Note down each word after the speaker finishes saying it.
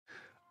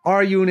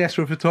Are you an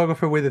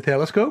astrophotographer with a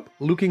telescope,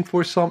 looking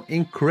for some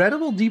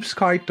incredible deep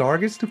sky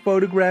targets to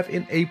photograph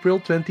in April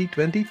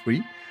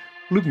 2023?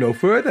 Look no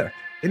further.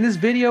 In this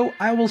video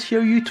I will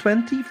show you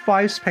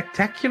 25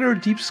 spectacular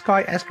deep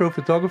sky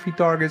astrophotography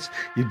targets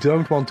you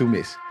don't want to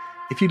miss.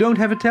 If you don't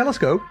have a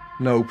telescope,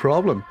 no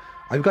problem.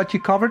 I've got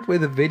you covered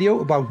with a video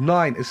about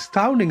 9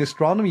 astounding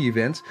astronomy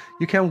events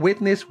you can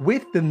witness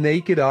with the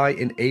naked eye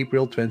in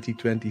April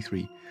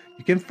 2023.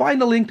 You can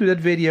find a link to that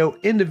video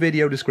in the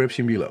video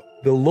description below.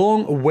 The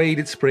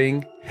long-awaited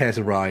spring has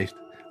arrived.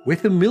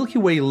 With the Milky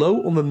Way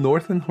low on the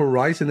northern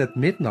horizon at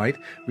midnight,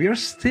 we are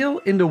still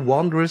in the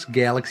wondrous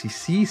galaxy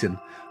season.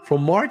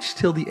 From March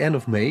till the end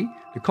of May,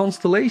 the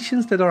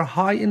constellations that are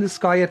high in the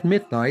sky at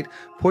midnight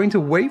point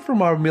away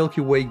from our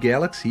Milky Way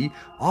galaxy,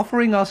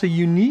 offering us a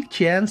unique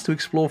chance to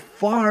explore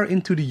far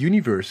into the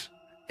universe.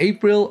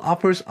 April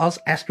offers us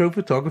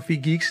astrophotography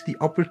geeks the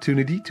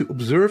opportunity to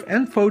observe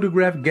and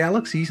photograph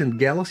galaxies and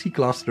galaxy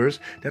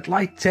clusters that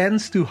lie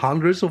tens to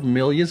hundreds of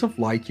millions of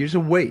light years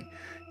away.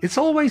 It's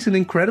always an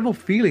incredible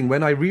feeling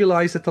when I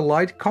realize that the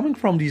light coming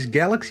from these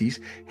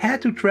galaxies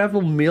had to travel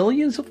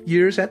millions of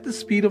years at the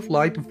speed of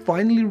light to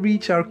finally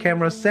reach our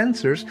camera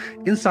sensors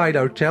inside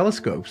our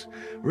telescopes.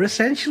 We're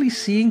essentially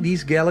seeing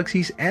these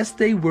galaxies as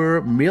they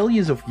were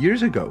millions of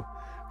years ago.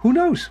 Who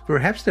knows,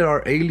 perhaps there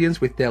are aliens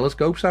with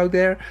telescopes out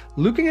there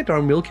looking at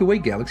our Milky Way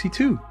galaxy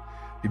too.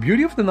 The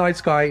beauty of the night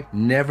sky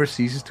never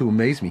ceases to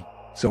amaze me.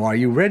 So are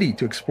you ready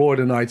to explore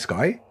the night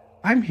sky?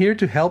 I'm here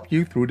to help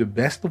you through the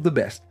best of the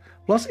best.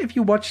 Plus, if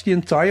you watch the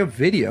entire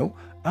video,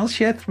 I'll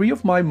share 3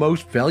 of my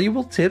most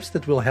valuable tips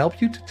that will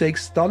help you to take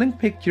stunning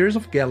pictures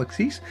of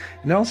galaxies,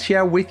 and I'll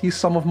share with you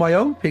some of my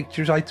own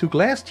pictures I took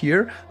last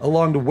year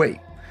along the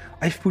way.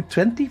 I've put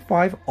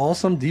 25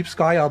 awesome deep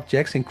sky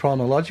objects in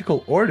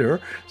chronological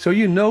order, so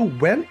you know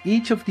when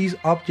each of these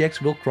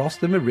objects will cross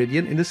the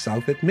meridian in the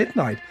south at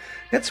midnight.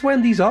 That's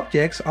when these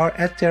objects are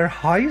at their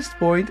highest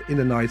point in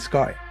the night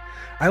sky.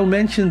 I'll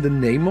mention the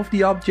name of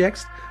the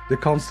objects, the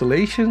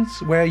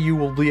constellations where you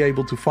will be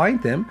able to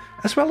find them,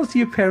 as well as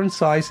the apparent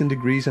size in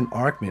degrees and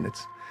arc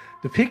minutes.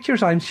 The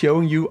pictures I'm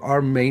showing you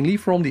are mainly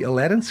from the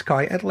Aladdin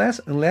Sky Atlas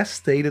unless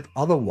stated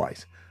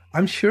otherwise.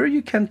 I'm sure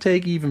you can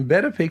take even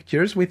better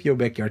pictures with your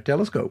backyard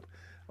telescope.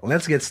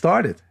 Let's get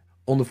started.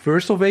 On the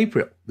 1st of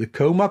April, the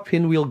Coma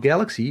Pinwheel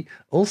Galaxy,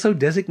 also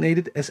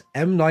designated as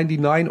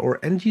M99 or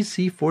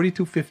NGC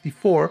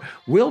 4254,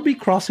 will be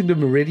crossing the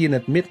meridian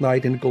at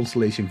midnight in the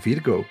constellation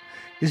Virgo.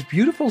 This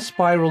beautiful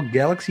spiral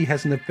galaxy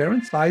has an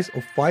apparent size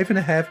of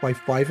 5.5 by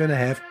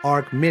 5.5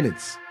 arc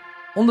minutes.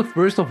 On the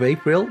 1st of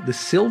April, the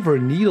Silver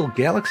Needle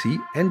Galaxy,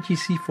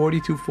 NGC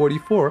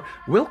 4244,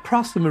 will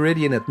cross the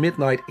meridian at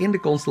midnight in the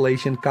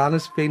constellation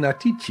Canes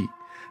Venatici.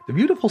 The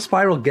beautiful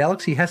spiral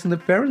galaxy has an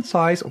apparent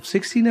size of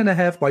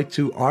 16.5 by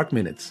 2 arc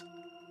minutes.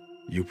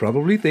 You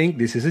probably think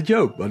this is a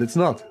joke, but it's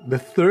not. The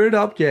third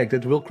object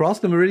that will cross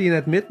the meridian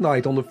at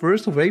midnight on the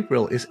 1st of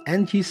April is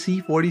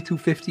NGC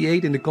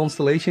 4258 in the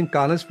constellation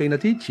Canes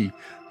Venatici.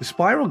 The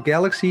spiral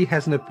galaxy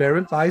has an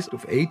apparent size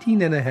of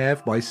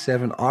 18.5 by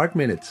 7 arc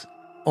minutes.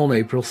 On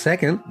April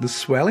 2nd, the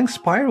Swelling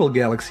Spiral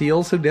Galaxy,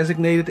 also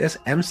designated as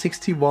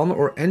M61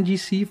 or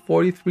NGC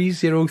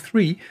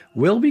 4303,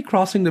 will be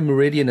crossing the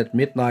meridian at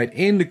midnight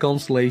in the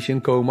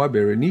constellation Coma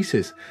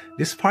Berenices.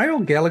 This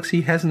spiral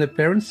galaxy has an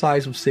apparent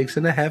size of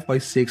 6.5 by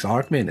 6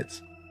 arc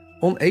minutes.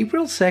 On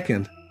April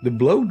 2nd, the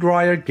Blow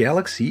Dryer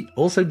Galaxy,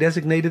 also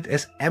designated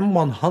as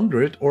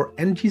M100 or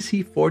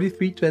NGC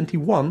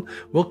 4321,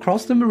 will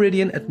cross the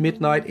meridian at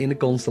midnight in the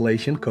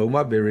constellation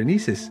Coma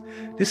Berenices.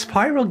 This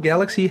spiral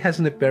galaxy has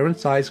an apparent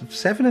size of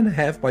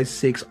 7.5 by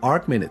 6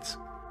 arc minutes.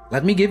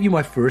 Let me give you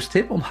my first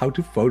tip on how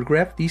to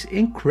photograph these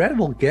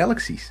incredible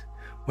galaxies.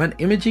 When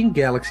imaging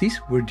galaxies,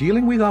 we're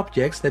dealing with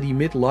objects that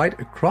emit light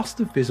across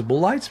the visible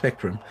light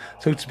spectrum,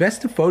 so it's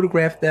best to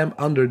photograph them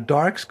under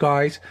dark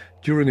skies,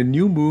 during a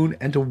new moon,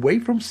 and away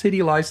from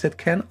city lights that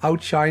can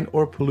outshine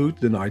or pollute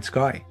the night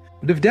sky.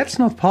 But if that's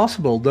not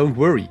possible, don't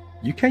worry.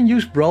 You can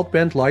use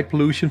broadband light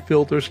pollution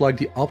filters like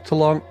the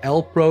Optolong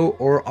L-Pro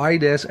or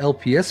IDAS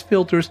LPS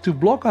filters to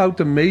block out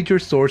the major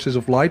sources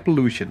of light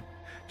pollution.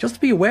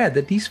 Just be aware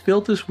that these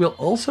filters will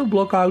also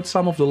block out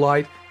some of the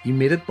light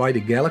emitted by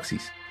the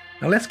galaxies.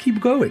 Now let's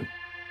keep going.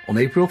 On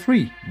April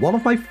 3, one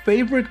of my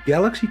favorite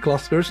galaxy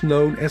clusters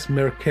known as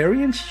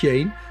Mercurian's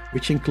Chain,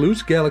 which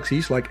includes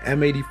galaxies like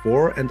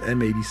M84 and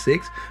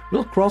M86,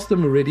 will cross the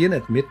meridian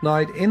at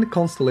midnight in the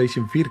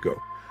constellation Virgo.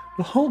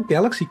 The whole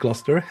galaxy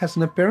cluster has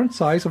an apparent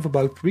size of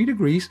about 3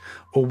 degrees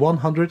or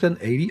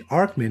 180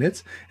 arc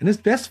minutes and is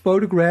best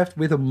photographed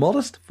with a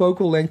modest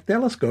focal length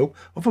telescope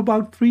of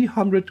about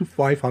 300 to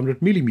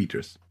 500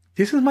 millimeters.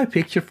 This is my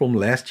picture from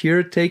last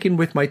year, taken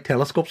with my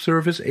telescope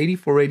service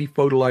 8480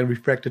 Photoline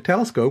Refractor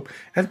Telescope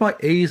and my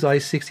ASI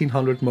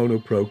 1600 Mono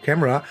Pro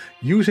camera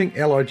using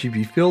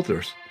LRGB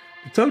filters.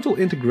 The total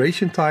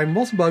integration time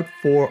was about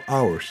 4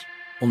 hours.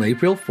 On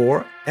April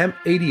 4,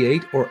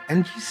 M88 or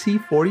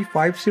NGC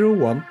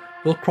 4501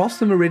 will cross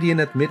the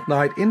meridian at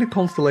midnight in the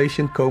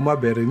constellation Coma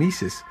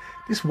Berenices.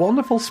 This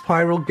wonderful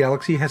spiral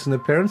galaxy has an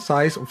apparent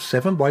size of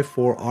 7 by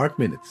 4 arc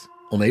minutes.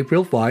 On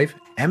April 5,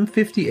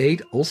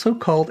 M58, also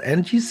called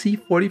NGC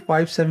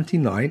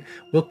 4579,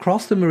 will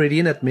cross the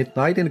meridian at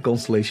midnight in the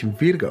constellation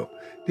Virgo.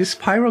 This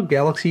spiral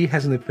galaxy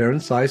has an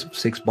apparent size of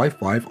 6 by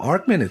 5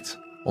 arc minutes.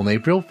 On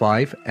April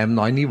 5,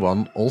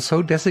 M91,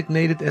 also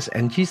designated as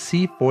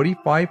NGC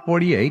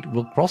 4548,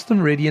 will cross the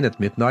meridian at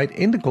midnight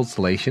in the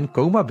constellation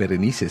Coma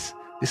Berenices.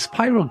 This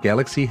spiral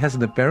galaxy has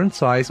an apparent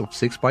size of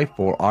 6 by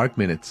 4 arc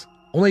minutes.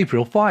 On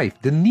April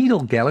 5, the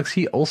Needle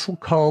Galaxy, also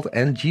called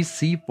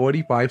NGC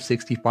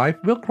 4565,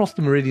 will cross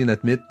the meridian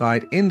at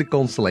midnight in the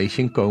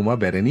constellation Coma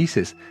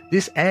Berenices.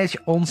 This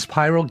edge-on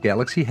spiral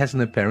galaxy has an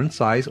apparent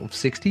size of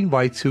 16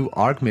 by 2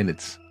 arc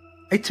minutes.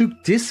 I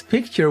took this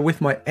picture with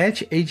my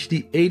Edge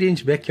HD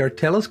 8-inch backyard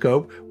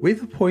telescope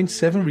with a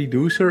 0.7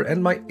 reducer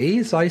and my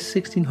ASI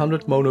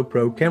 1600 Mono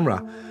Pro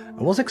camera.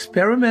 I was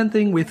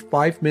experimenting with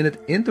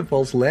 5-minute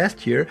intervals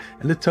last year,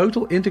 and the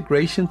total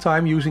integration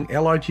time using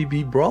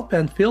LRGB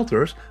broadband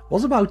filters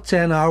was about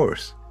 10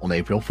 hours. On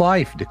April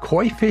 5, the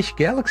Koi Fish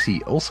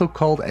Galaxy, also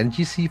called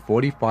NGC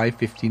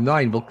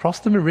 4559, will cross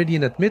the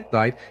meridian at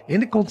midnight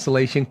in the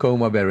constellation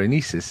Coma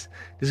Berenices.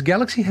 This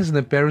galaxy has an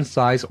apparent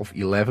size of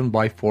 11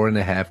 by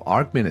 4.5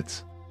 arc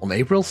minutes. On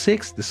April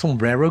 6, the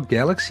Sombrero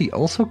Galaxy,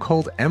 also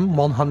called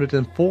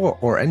M104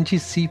 or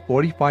NGC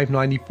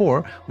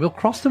 4594, will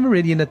cross the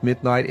meridian at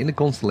midnight in the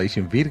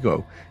constellation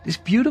Virgo. This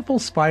beautiful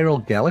spiral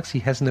galaxy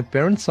has an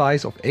apparent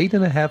size of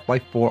 8.5 by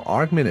 4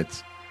 arc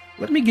minutes.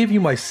 Let me give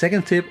you my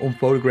second tip on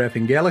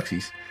photographing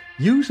galaxies.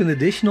 Use an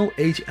additional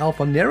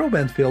H-alpha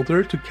narrowband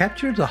filter to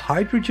capture the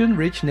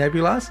hydrogen-rich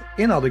nebulas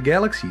in other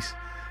galaxies.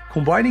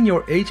 Combining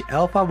your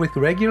H-alpha with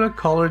regular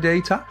color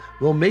data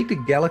will make the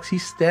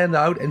galaxies stand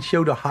out and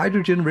show the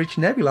hydrogen-rich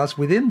nebulas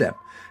within them.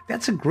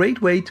 That's a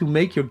great way to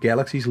make your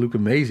galaxies look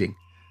amazing.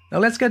 Now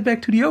let's get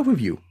back to the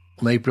overview.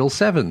 On April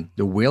 7,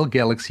 the Whale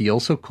Galaxy,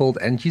 also called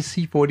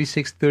NGC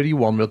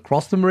 4631, will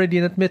cross the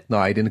meridian at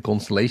midnight in the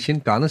constellation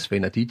Canes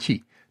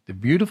Venatici. The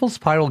beautiful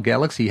spiral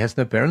galaxy has an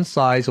apparent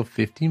size of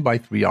 15 by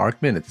 3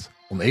 arc minutes.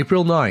 On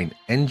April 9,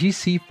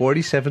 NGC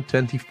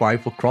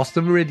 4725 will cross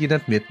the meridian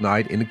at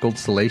midnight in the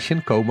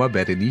constellation Coma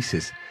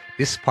Berenices.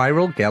 This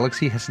spiral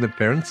galaxy has an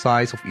apparent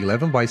size of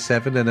 11 by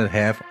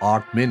 7.5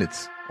 arc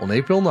minutes. On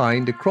April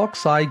 9, the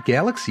Croxi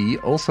Galaxy,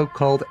 also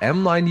called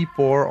M94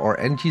 or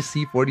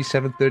NGC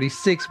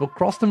 4736, will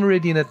cross the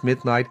meridian at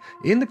midnight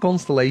in the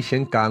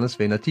constellation Canes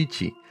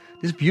Venatici.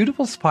 This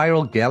beautiful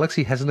spiral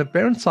galaxy has an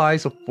apparent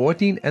size of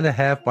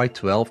 14.5 by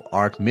 12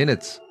 arc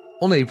minutes.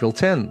 On April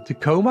 10, the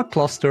Coma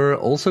Cluster,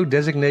 also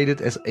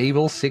designated as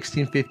Abel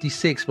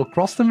 1656, will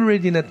cross the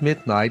meridian at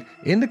midnight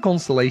in the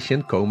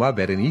constellation Coma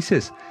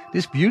Berenices.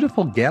 This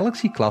beautiful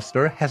galaxy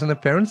cluster has an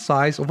apparent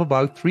size of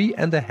about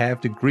 3.5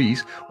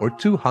 degrees or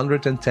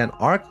 210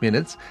 arc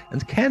minutes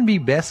and can be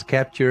best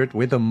captured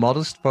with a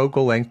modest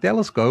focal length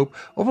telescope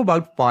of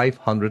about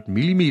 500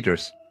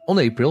 millimeters. On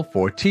April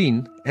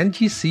 14,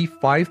 NGC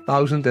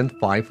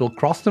 5005 will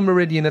cross the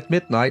meridian at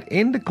midnight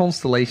in the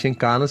constellation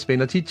Canes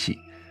Venatici.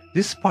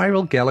 This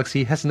spiral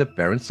galaxy has an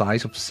apparent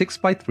size of 6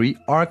 by 3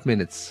 arc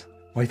minutes.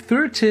 My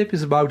third tip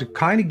is about the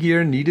kind of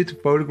gear needed to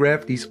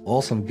photograph these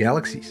awesome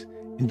galaxies.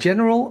 In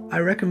general, I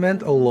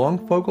recommend a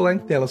long focal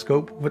length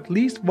telescope of at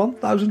least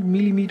 1000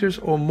 millimeters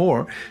or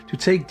more to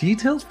take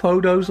detailed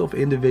photos of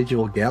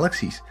individual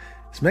galaxies.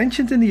 As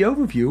mentioned in the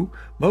overview,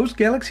 most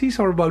galaxies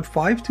are about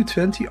 5 to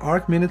 20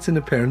 arc minutes in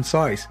apparent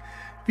size.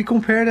 If we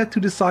compare that to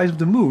the size of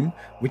the Moon,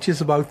 which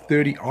is about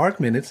 30 arc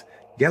minutes,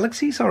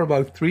 galaxies are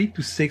about 3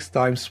 to 6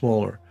 times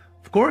smaller.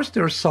 Of course,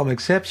 there are some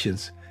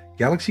exceptions.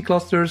 Galaxy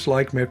clusters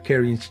like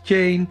Mercurian's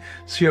chain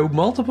show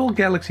multiple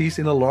galaxies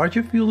in a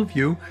larger field of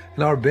view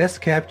and are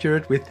best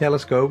captured with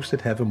telescopes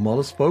that have a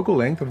modest focal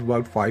length of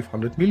about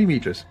 500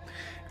 millimeters.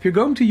 If you're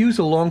going to use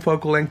a long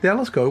focal length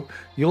telescope,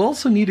 you'll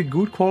also need a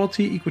good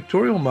quality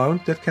equatorial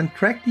mount that can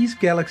track these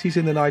galaxies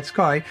in the night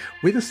sky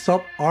with a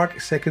sub-arc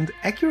second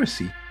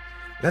accuracy.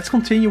 Let's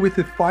continue with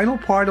the final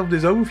part of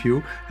this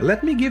overview and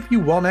let me give you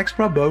one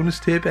extra bonus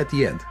tip at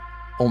the end.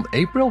 On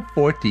April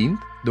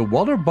 14th, the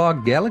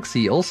Waterbug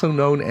Galaxy, also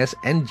known as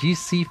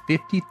NGC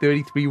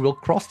 5033, will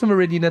cross the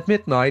meridian at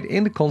midnight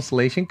in the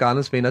constellation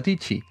Canes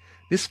Venatici.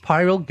 This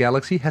spiral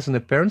galaxy has an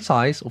apparent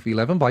size of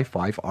 11 by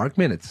 5 arc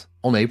minutes.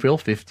 On April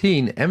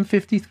 15,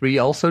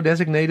 M53, also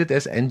designated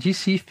as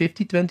NGC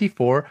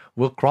 5024,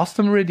 will cross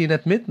the meridian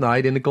at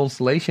midnight in the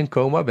constellation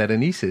Coma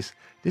Berenices.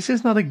 This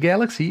is not a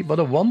galaxy but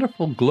a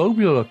wonderful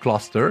globular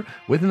cluster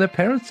with an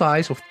apparent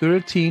size of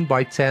 13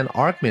 by 10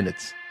 arc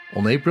minutes.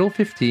 On April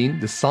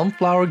 15, the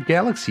Sunflower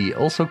Galaxy,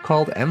 also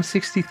called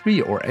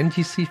M63 or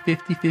NGC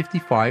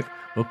 5055,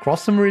 will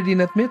cross the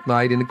meridian at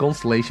midnight in the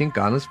constellation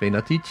Canes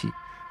Venatici.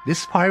 This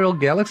spiral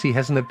galaxy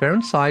has an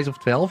apparent size of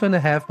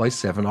 12.5 by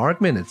 7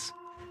 arc minutes.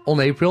 On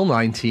April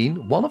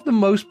 19, one of the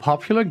most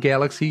popular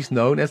galaxies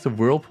known as the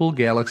Whirlpool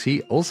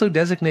Galaxy, also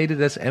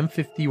designated as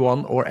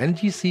M51 or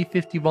NGC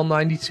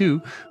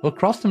 5192, will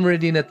cross the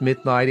meridian at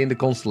midnight in the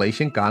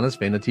constellation Canes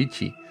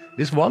Venatici.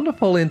 This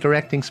wonderful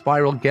interacting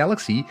spiral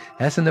galaxy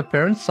has an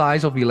apparent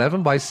size of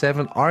 11 by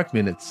 7 arc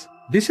minutes.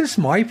 This is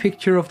my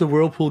picture of the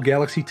Whirlpool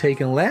galaxy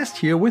taken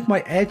last year with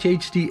my Edge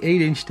HD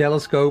 8-inch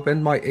telescope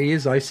and my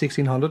ASI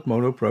 1600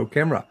 Mono Pro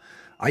camera.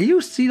 I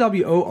used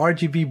CWO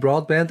RGB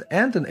broadband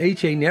and an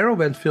HA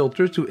narrowband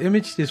filter to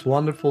image this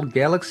wonderful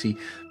galaxy.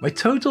 My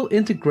total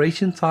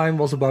integration time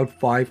was about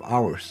 5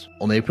 hours.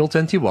 On April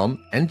 21,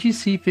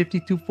 NGC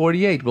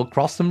 5248 will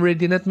cross the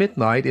meridian at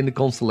midnight in the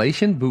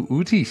constellation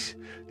Boötes.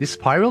 This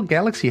spiral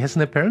galaxy has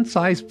an apparent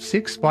size of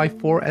 6 by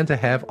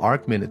 4.5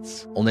 arc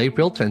minutes. On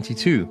April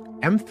 22,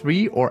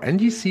 M3 or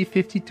NGC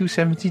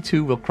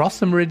 5272 will cross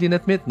the meridian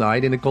at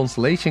midnight in the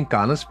constellation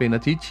Canes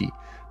Venatici.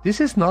 This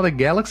is not a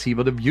galaxy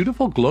but a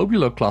beautiful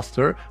globular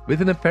cluster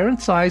with an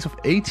apparent size of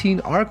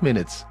 18 arc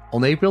minutes.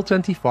 On April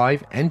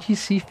 25,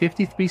 NGC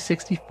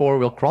 5364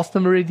 will cross the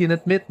meridian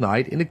at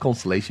midnight in the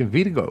constellation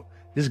Virgo.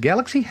 This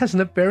galaxy has an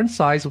apparent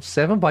size of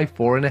 7 by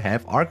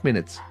 4.5 arc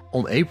minutes.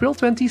 On April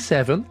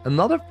 27,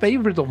 another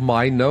favorite of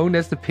mine known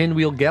as the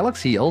Pinwheel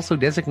Galaxy, also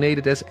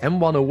designated as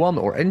M101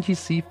 or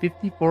NGC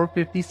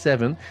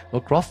 5457,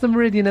 will cross the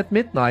meridian at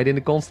midnight in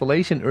the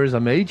constellation Ursa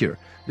Major.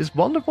 This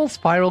wonderful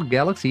spiral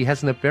galaxy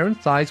has an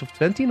apparent size of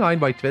 29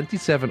 by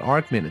 27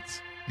 arc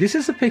minutes. This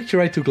is a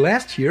picture I took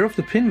last year of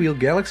the Pinwheel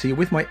Galaxy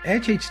with my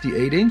Edge HD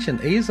 8-inch and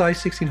ASI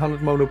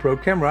 1600 Mono Pro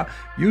camera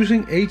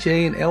using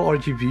HA and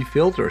LRGB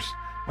filters.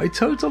 My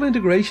total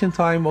integration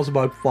time was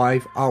about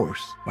 5 hours.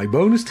 My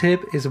bonus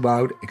tip is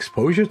about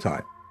exposure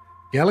time.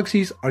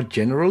 Galaxies are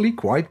generally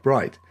quite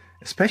bright,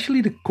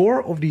 especially the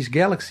core of these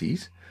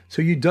galaxies,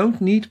 so you don't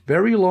need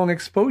very long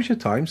exposure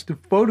times to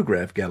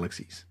photograph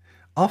galaxies.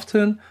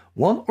 Often,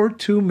 1 or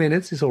 2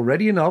 minutes is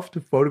already enough to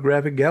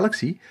photograph a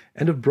galaxy,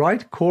 and a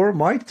bright core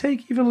might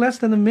take even less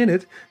than a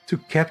minute to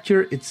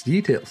capture its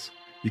details.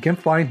 You can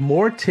find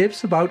more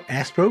tips about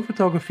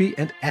astrophotography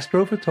and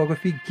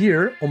astrophotography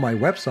gear on my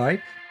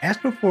website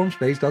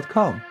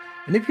astroformspace.com.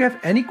 And if you have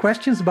any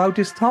questions about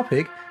this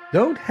topic,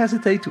 don't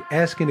hesitate to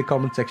ask in the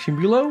comment section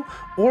below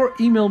or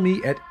email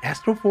me at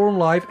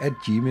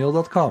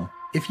astroformlive@gmail.com.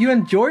 If you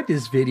enjoyed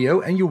this video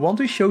and you want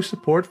to show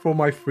support for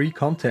my free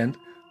content,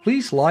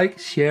 please like,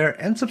 share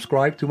and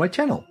subscribe to my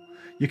channel.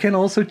 You can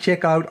also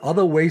check out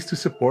other ways to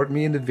support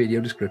me in the video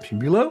description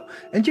below,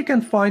 and you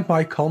can find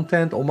my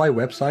content on my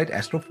website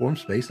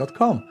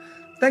astroformspace.com.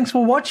 Thanks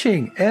for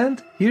watching,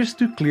 and here's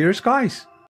to clear skies!